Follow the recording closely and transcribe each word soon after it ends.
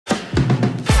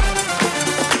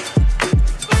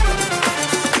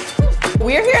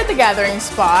We are here at the Gathering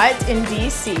Spot in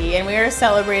DC, and we are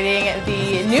celebrating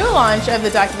the new launch of the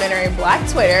documentary Black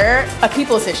Twitter, A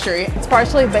People's History. It's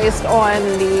partially based on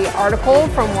the article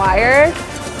from Wired,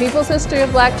 People's History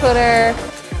of Black Twitter.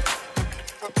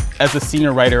 As a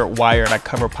senior writer at Wired, I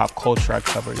cover pop culture. I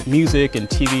cover music and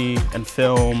TV and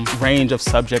film, range of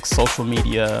subjects, social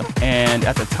media. And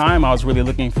at the time, I was really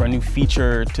looking for a new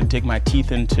feature to dig my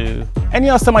teeth into. And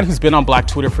somebody who's been on Black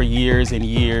Twitter for years and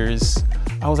years,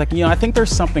 I was like, I think there's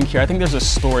something here. I think there's a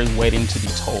story waiting to be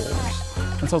told.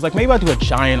 And so I was like, maybe I'll do a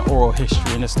giant oral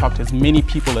history and just talk to as many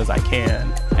people as I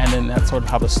can. And then that's sort of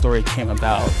how the story came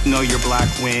about. You know you're black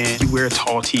when you wear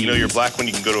tall tees. You know you're black when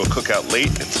you can go to a cookout late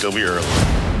and still be early.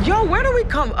 Yo, where do we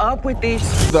come up with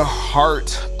these? The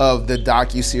heart of the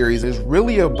docuseries is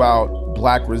really about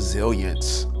Black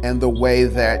resilience and the way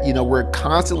that, we're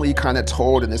constantly kind of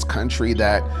told in this country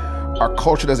that our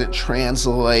culture doesn't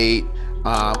translate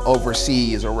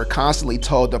overseas, or we're constantly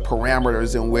told the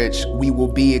parameters in which we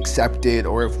will be accepted,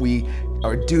 or if we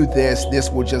do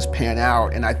this will just pan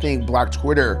out. And I think Black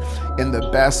Twitter, in the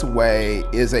best way,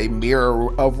 is a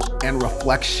mirror of and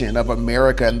reflection of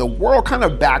America and the world kind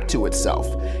of back to itself.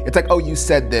 It's like, oh, you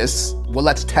said this, well,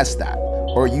 let's test that.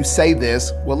 Or you say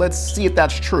this, well, let's see if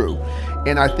that's true.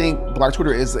 And I think Black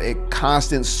Twitter is a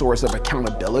constant source of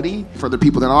accountability for the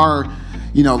people that are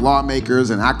lawmakers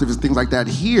and activists, things like that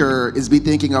here, is be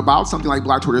thinking about something like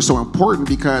Black Twitter is so important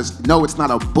because, no, it's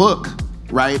not a book,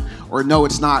 right? Or no,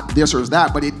 it's not this or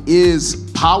that, but it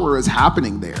is, power is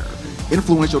happening there.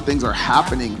 Influential things are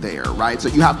happening there, right? So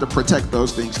you have to protect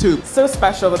those things too. It's so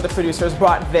special that the producers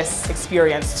brought this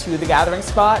experience to the Gathering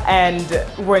Spot and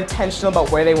were intentional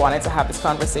about where they wanted to have these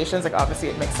conversations. Like, obviously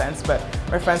it makes sense, but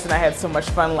my friends and I had so much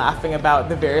fun laughing about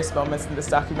the various moments in this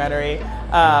documentary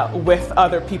with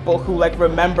other people who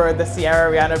remember the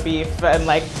Sierra Rihanna beef and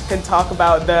can talk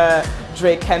about the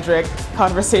Drake Kendrick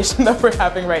conversation that we're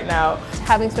having right now.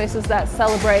 Having spaces that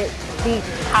celebrate the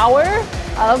power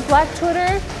of Black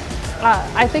Twitter,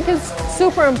 I think is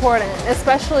super important,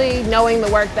 especially knowing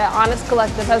the work that Honest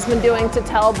Collective has been doing to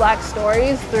tell Black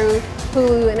stories through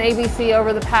Hulu and ABC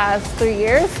over the past 3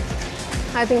 years.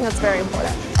 I think that's very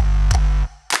important.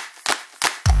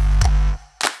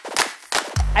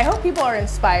 I hope people are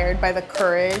inspired by the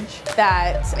courage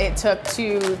that it took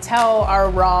to tell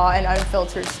our raw and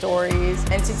unfiltered stories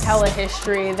and to tell a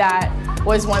history that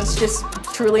was once just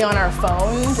truly on our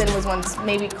phones and was once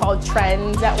maybe called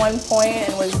trends at one point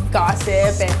and was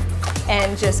gossip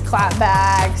and just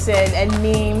clapbacks and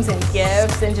memes and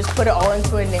GIFs, and just put it all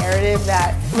into a narrative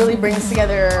that really brings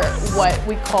together what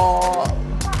we call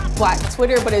Black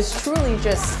Twitter, but is truly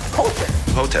just culture.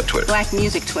 Hotep Twitter. Black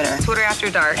music Twitter. Twitter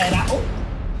after dark. And